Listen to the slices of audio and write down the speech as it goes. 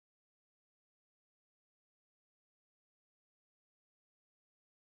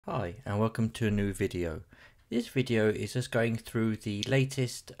Hi and welcome to a new video. This video is just going through the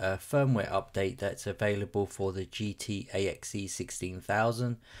latest firmware update that's available for the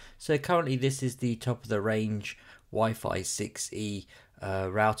GT-AXE16000. So currently this is the top of the range Wi-Fi 6E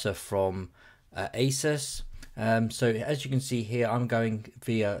router from ASUS. So as you can see here, I'm going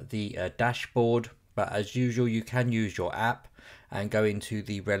via the dashboard, but as usual you can use your app and go into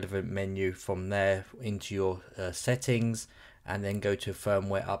the relevant menu from there into your settings, and then go to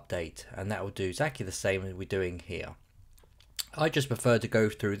firmware update, and that will do exactly the same as we're doing here. I just prefer to go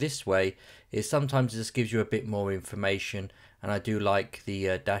through this way, is sometimes it just gives you a bit more information, and I do like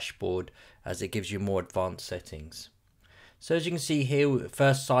the dashboard as it gives you more advanced settings. So as you can see here,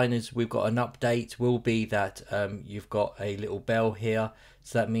 first sign is we've got an update will be that you've got a little bell here,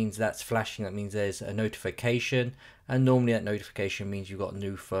 so that means that's flashing, that means there's a notification, and normally that notification means you've got a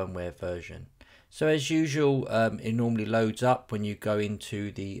new firmware version. So as usual, it normally loads up when you go into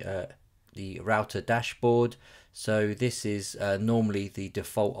the router dashboard. So this is normally the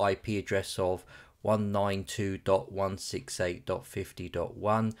default IP address of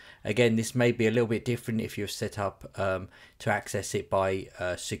 192.168.50.1. Again, this may be a little bit different if you're set up to access it by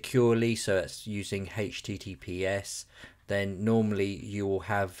securely, so it's using HTTPS. Then normally you will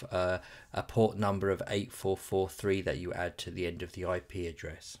have a port number of 8443 that you add to the end of the IP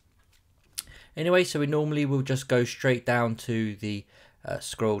address. Anyway, so we normally will just go straight down to the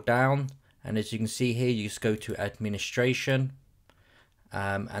scroll down, and as you can see here, you just go to administration,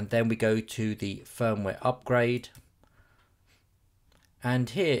 and then we go to the firmware upgrade. And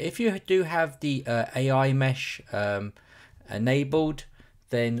here, if you do have the AiMesh enabled,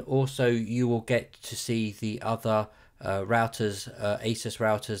 then also you will get to see the other routers, ASUS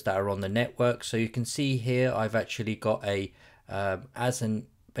routers that are on the network. So you can see here I've actually got a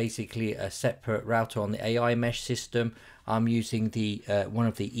basically a separate router on the AiMesh system. I'm using the one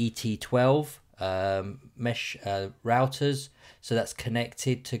of the ET12 mesh routers, so that's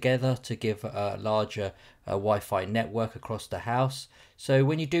connected together to give a larger Wi-Fi network across the house. So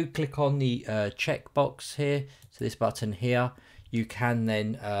when you do click on the checkbox here, so this button here, you can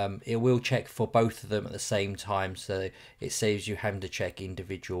then it will check for both of them at the same time, so it saves you having to check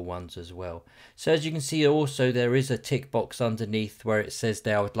individual ones as well. So as you can see, also there is a tick box underneath where it says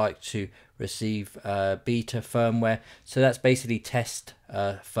there I would like to receive beta firmware, so that's basically test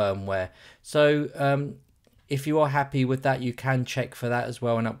firmware. So if you are happy with that, you can check for that as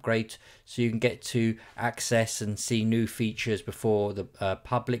well and upgrade, so you can get to access and see new features before the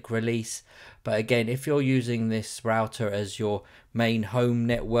public release. But again, if you're using this router as your main home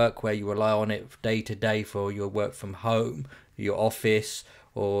network where you rely on it day to day for your work from home, your office,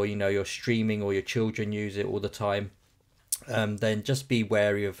 or your streaming, or your children use it all the time, then just be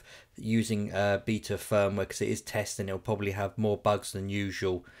wary of using beta firmware, because it is test and it'll probably have more bugs than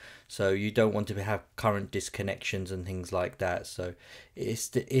usual. So you don't want to have current disconnections and things like that. So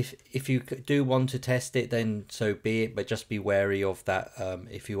if you do want to test it, then so be it, but just be wary of that.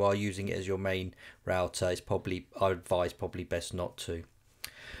 If you are using it as your main router, it's probably, I advise, probably best not to.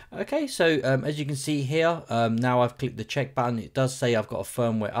 Okay, so as you can see here, now I've clicked the check button. It does say I've got a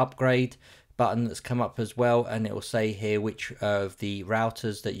firmware upgrade button that's come up as well, and it will say here which of the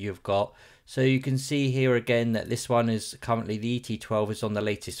routers that you've got. So you can see here again that this one is currently the ET12 is on the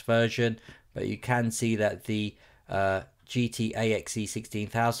latest version, but you can see that the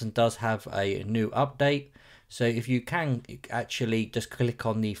GT-AXE16000 does have a new update. So if you can actually just click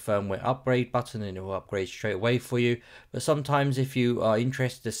on the firmware upgrade button and it will upgrade straight away for you. But sometimes if you are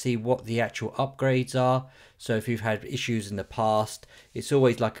interested to see what the actual upgrades are, so if you've had issues in the past, it's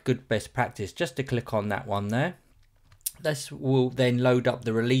always like a good best practice just to click on that one there. This will then load up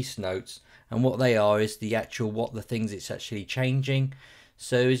the release notes, and what they are is the actual what the things it's actually changing.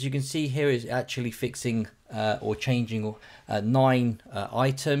 So as you can see here, it's actually fixing or changing 9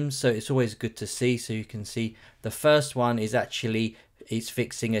 items, so it's always good to see. So you can see the first one is actually it's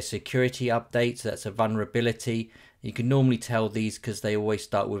fixing a security update, so that's a vulnerability. You can normally tell these because they always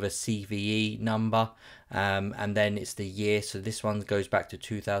start with a CVE number, and then it's the year. So this one goes back to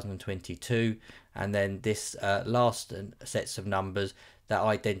 2022, and then this last sets of numbers that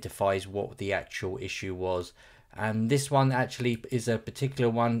identifies what the actual issue was. And this one actually is a particular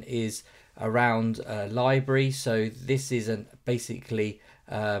one is around library. So this is basically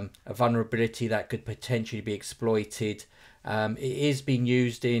a vulnerability that could potentially be exploited. It is being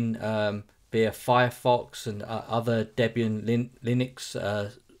used in via Firefox and other Debian Linux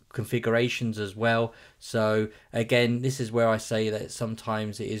configurations as well. So again, this is where I say that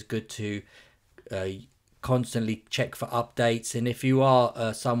sometimes it is good to constantly check for updates. And if you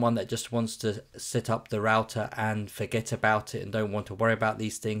are someone that just wants to set up the router and forget about it and don't want to worry about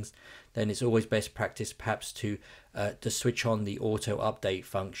these things, then it's always best practice perhaps to switch on the auto update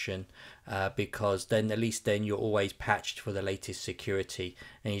function, because then at least then you're always patched for the latest security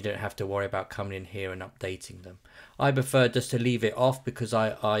and you don't have to worry about coming in here and updating them. I prefer just to leave it off because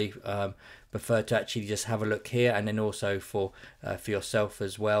I prefer to actually just have a look here, and then also for yourself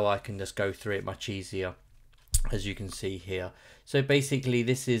as well, I can just go through it much easier, as you can see here. So basically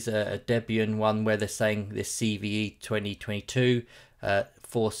this is a Debian one where they're saying this CVE 2022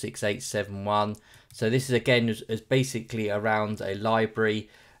 46871. So this is again is basically around a library,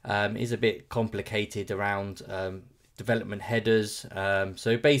 is a bit complicated around development headers.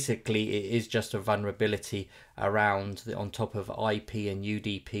 So basically it is just a vulnerability around on top of IP and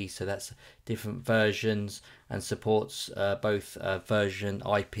UDP, so that's different versions, and supports both version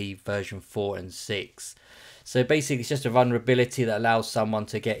IP version 4 and 6. So basically it's just a vulnerability that allows someone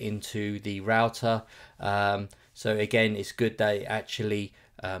to get into the router. So again, it's good they actually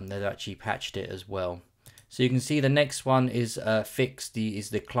they've actually patched it as well. So you can see the next one is fixed. Is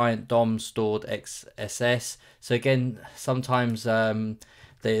the client DOM stored XSS. So again, sometimes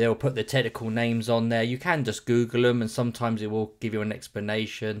they'll put the technical names on there. You can just Google them, and sometimes it will give you an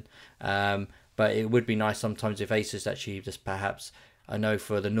explanation. But it would be nice sometimes if ASUS actually just perhaps, I know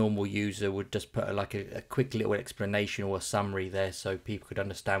for the normal user, would just put like a quick little explanation or a summary there so people could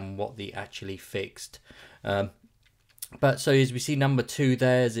understand what they actually fixed. But so as we see number 2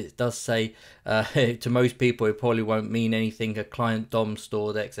 there, as it does say, to most people it probably won't mean anything, a client DOM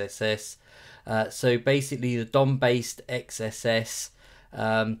stored XSS. So basically the DOM based XSS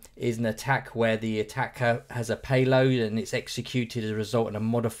is an attack where the attacker has a payload and it's executed as a result in a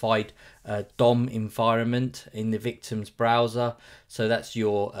modified DOM environment in the victim's browser. So that's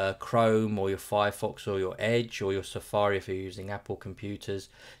your Chrome or your Firefox or your Edge or your Safari if you're using Apple computers.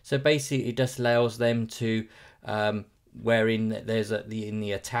 So basically it just allows them to wherein there's in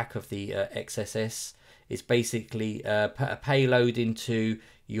the attack of the XSS, it's basically put a payload into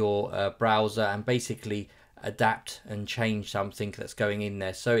your browser and basically adapt and change something that's going in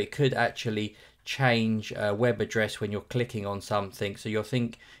there. So it could actually change a web address when you're clicking on something, so you'll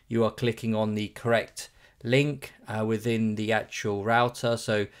think you are clicking on the correct link within the actual router.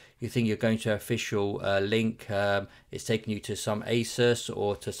 So you think you're going to an official link, it's taking you to some ASUS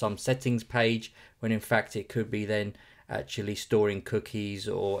or to some settings page, when in fact it could be then actually storing cookies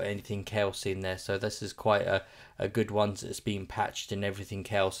or anything else in there. So this is quite a good one that's been patched and everything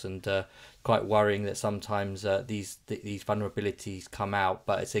else, and quite worrying that sometimes these vulnerabilities come out.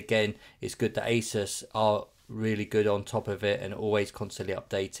 But it's good that ASUS are really good on top of it and always constantly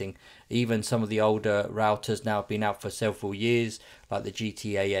updating. Even some of the older routers now have been out for several years, like the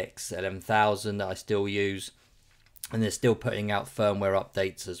GT-AXE16000 that I still use, and they're still putting out firmware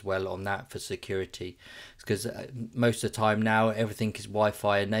updates as well on that for security, because most of the time now everything is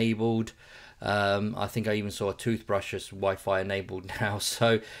Wi-Fi enabled. I think I even saw a toothbrush that's Wi-Fi enabled now,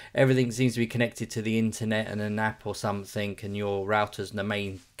 so everything seems to be connected to the internet and an app or something, and your router's the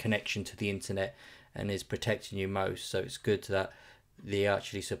main connection to the internet and is protecting you most. So it's good that they're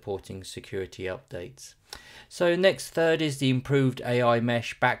actually supporting security updates. So next, third is the improved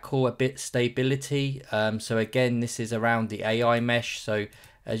AiMesh backhaul a bit stability. So again, this is around the AiMesh. So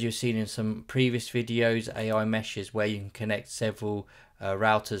as you've seen in some previous videos, AiMesh is where you can connect several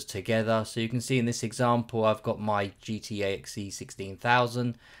routers together. So you can see in this example, I've got my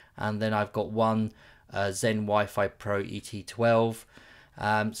GT-AXE16000, and then I've got one Zen Wi-Fi Pro ET12.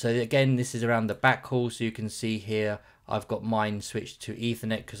 So again, this is around the backhaul. So you can see here, I've got mine switched to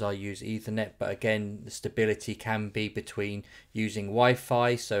Ethernet because I use Ethernet, but again, the stability can be between using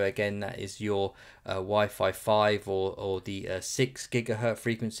Wi-Fi. So again, that is your Wi-Fi 5 or the 6 gigahertz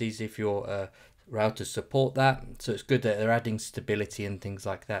frequencies if your routers support that. So it's good that they're adding stability and things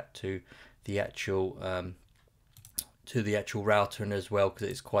like that to the actual router and as well, because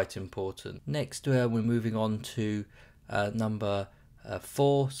it's quite important. Next, we're moving on to number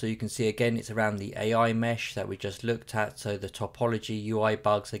 4. So you can see again it's around the AiMesh that we just looked at. So the topology UI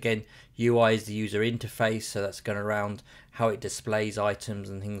bugs, again UI is the user interface, so that's going around how it displays items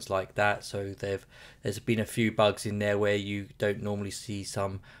and things like that. So there's been a few bugs in there where you don't normally see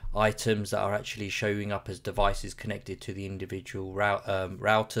some items that are actually showing up as devices connected to the individual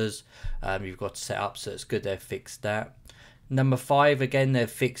routers. You've got to set up, so it's good they've fixed that. Number 5, again,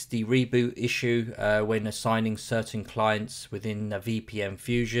 they've fixed the reboot issue when assigning certain clients within VPN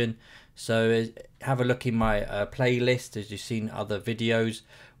Fusion. So have a look in my playlist, as you've seen other videos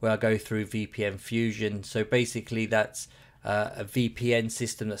where I go through VPN Fusion. So basically that's a VPN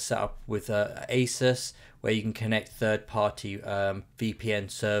system that's set up with ASUS, where you can connect third-party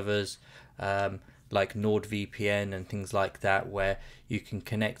VPN servers like NordVPN and things like that, where you can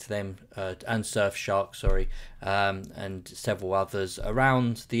connect them and Surfshark, sorry, and several others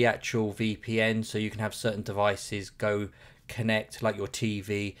around the actual VPN, so you can have certain devices go connect, like your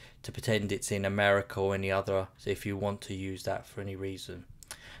TV, to pretend it's in America or any other, so if you want to use that for any reason.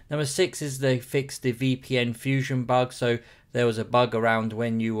 Number 6 is they fixed the VPN fusion bug. So there was a bug around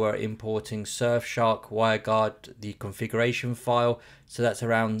when you were importing Surfshark WireGuard, the configuration file. So that's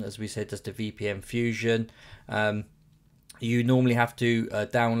around, as we said, just the VPN fusion. You normally have to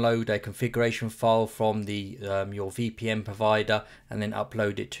download a configuration file from the your VPN provider and then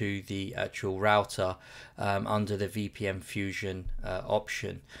upload it to the actual router under the VPN fusion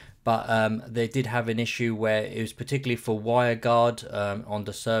option. But they did have an issue where it was particularly for WireGuard on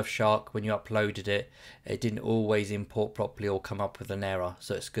the Surfshark. When you uploaded it, it didn't always import properly or come up with an error.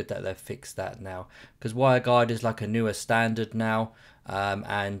 So it's good that they've fixed that now, because WireGuard is like a newer standard now,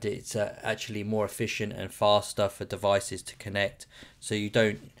 and it's actually more efficient and faster for devices to connect. So you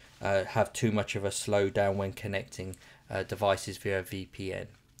don't have too much of a slowdown when connecting devices via VPN.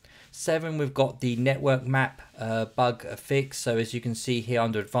 7, we've got the network map bug fix. So as you can see here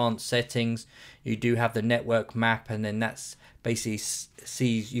under advanced settings, you do have the network map, and then that's basically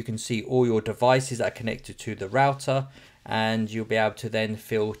you can see all your devices that are connected to the router, and you'll be able to then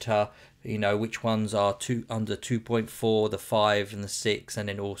filter, you know, which ones are under 2.4, the 5 and the 6, and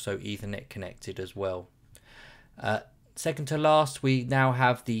then also Ethernet connected as well. Second to last, we now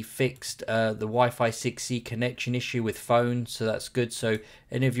have the fixed the Wi-Fi 6E connection issue with phones, so that's good. So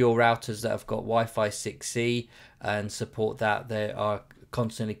any of your routers that have got Wi-Fi 6E and support that, they are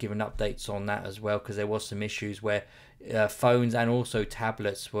constantly giving updates on that as well, because there was some issues where phones and also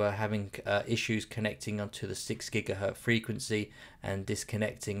tablets were having issues connecting onto the 6 GHz frequency and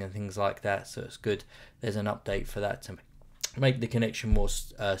disconnecting and things like that. So it's good there's an update for that to make the connection more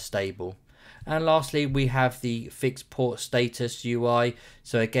stable. And lastly, we have the fixed port status UI.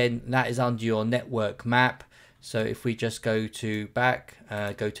 So again, that is under your network map. So if we just go to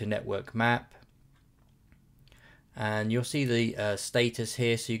go to network map, and you'll see the status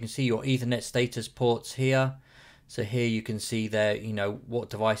here. So you can see your Ethernet status ports here. So here you can see there, you know,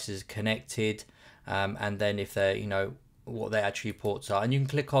 what devices are connected, and then if they're, you know, what their actually ports are. And you can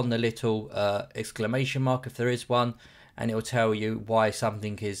click on the little exclamation mark if there is one, and it will tell you why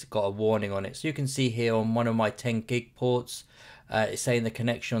something has got a warning on it. So you can see here on one of my 10 gig ports, it's saying the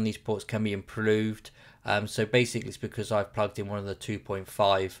connection on these ports can be improved. So basically it's because I've plugged in one of the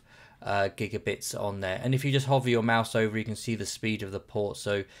 2.5 gigabits on there. And if you just hover your mouse over, you can see the speed of the port.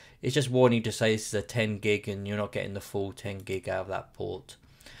 So it's just warning to say this is a 10 gig and you're not getting the full 10 gig out of that port.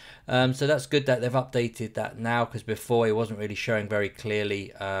 So that's good that they've updated that now, because before it wasn't really showing very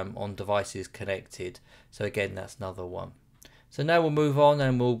clearly on devices connected. So again, that's another one. So now we'll move on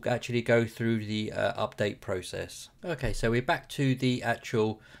and we'll actually go through the update process. Okay, so we're back to the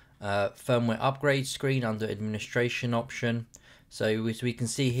actual firmware upgrade screen under administration option. So as we can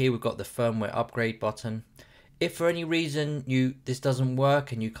see here, we've got the firmware upgrade button. If for any reason this doesn't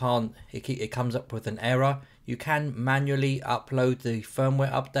work and you can't, it comes up with an error, you can manually upload the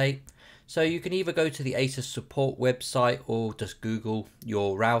firmware update. So you can either go to the ASUS support website or just Google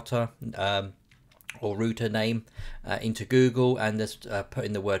your router or router name into Google, and just put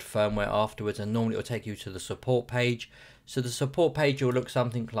in the word firmware afterwards, and normally it will take you to the support page. So the support page will look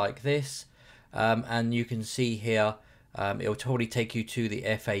something like this, and you can see here it will totally take you to the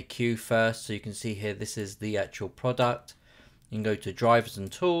FAQ first. So you can see here this is the actual product. You can go to drivers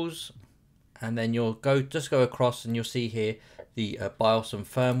and tools, and then you'll just go across and you'll see here the BIOS and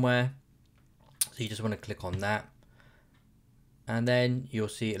firmware. So you just want to click on that, and then you'll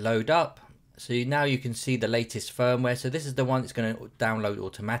see it load up. So now you can see the latest firmware. So this is the one that's going to download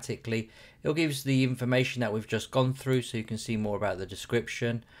automatically. It'll give us the information that we've just gone through, so you can see more about the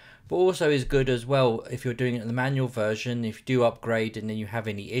description. But also is good as well if you're doing it in the manual version, if you do upgrade and then you have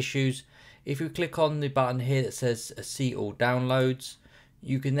any issues. If you click on the button here that says see all downloads,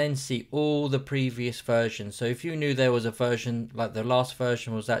 you can then see all the previous versions. So if you knew there was a version, like the last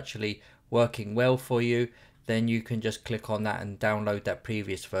version was actually working well for you, then you can just click on that and download that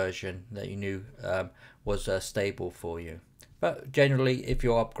previous version that you knew was stable for you. But generally, if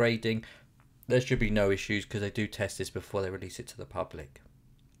you're upgrading, there should be no issues, because they do test this before they release it to the public.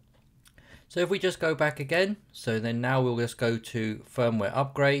 So if we just go back again, so then now we'll just go to firmware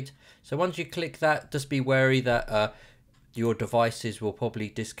upgrade. So once you click that, just be wary that your devices will probably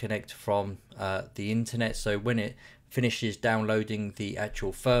disconnect from the internet. So when it finishes downloading the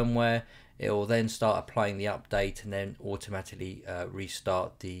actual firmware, it will then start applying the update and then automatically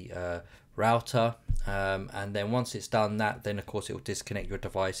restart the router, and then once it's done that, then of course it will disconnect your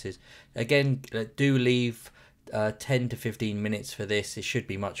devices. Again, do leave 10 to 15 minutes for this. It should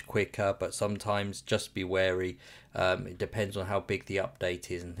be much quicker, but sometimes just be wary. It depends on how big the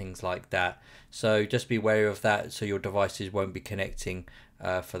update is and things like that, so just be wary of that, so your devices won't be connecting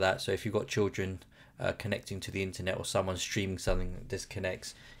for that. So if you've got children connecting to the internet, or someone streaming something that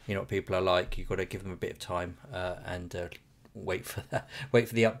disconnects, you know what people are like, you've got to give them a bit of time and wait for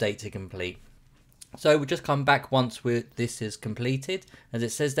the update to complete. So we'll just come back once this is completed. As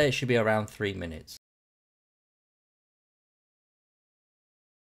it says there, it should be around 3 minutes.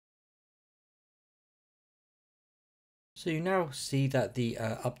 So you now see that the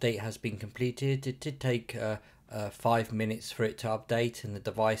update has been completed. It did take 5 minutes for it to update, and the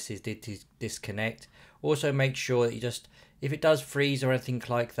devices did disconnect. Also make sure that you just, if it does freeze or anything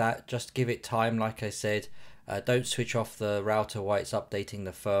like that, just give it time. Like I said, don't switch off the router while it's updating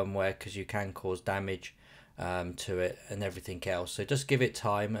the firmware, because you can cause damage to it and everything else. So just give it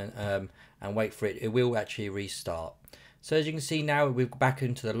time and wait for it. It will actually restart. So as you can see now, we're back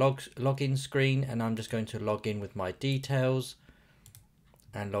into the login screen, and I'm just going to log in with my details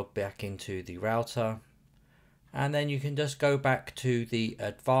and log back into the router. And then you can just go back to the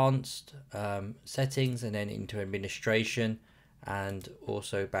advanced settings and then into administration, and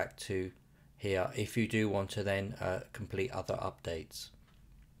also back to here if you do want to then complete other updates.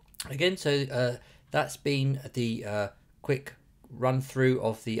 Again, so that's been the quick run through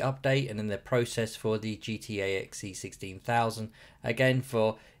of the update and then the process for the GT-AXE16000. Again,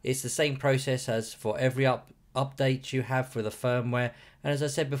 it's the same process as for every update you have for the firmware. And as I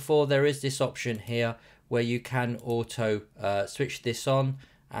said before, there is this option here where you can auto switch this on,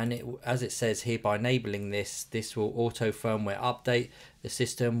 and as it says here, by enabling this will auto firmware update. The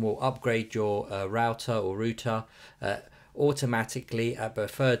system will upgrade your router or router automatically at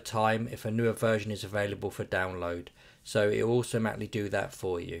preferred time if a newer version is available for download. So it will automatically do that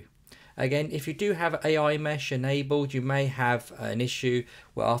for you. Again, if you do have AiMesh enabled, you may have an issue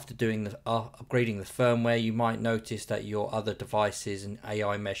where after doing the upgrading the firmware, you might notice that your other devices and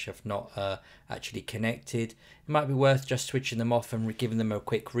AiMesh have not actually connected. It might be worth just switching them off and giving them a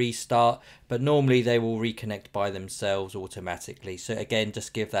quick restart, but normally they will reconnect by themselves automatically. So again,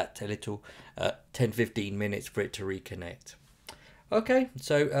 just give that a little 10-15 minutes for it to reconnect. Okay,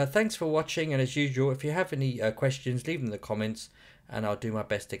 so thanks for watching, and as usual, if you have any questions, leave them in the comments and I'll do my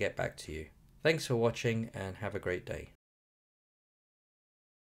best to get back to you. Thanks for watching and have a great day.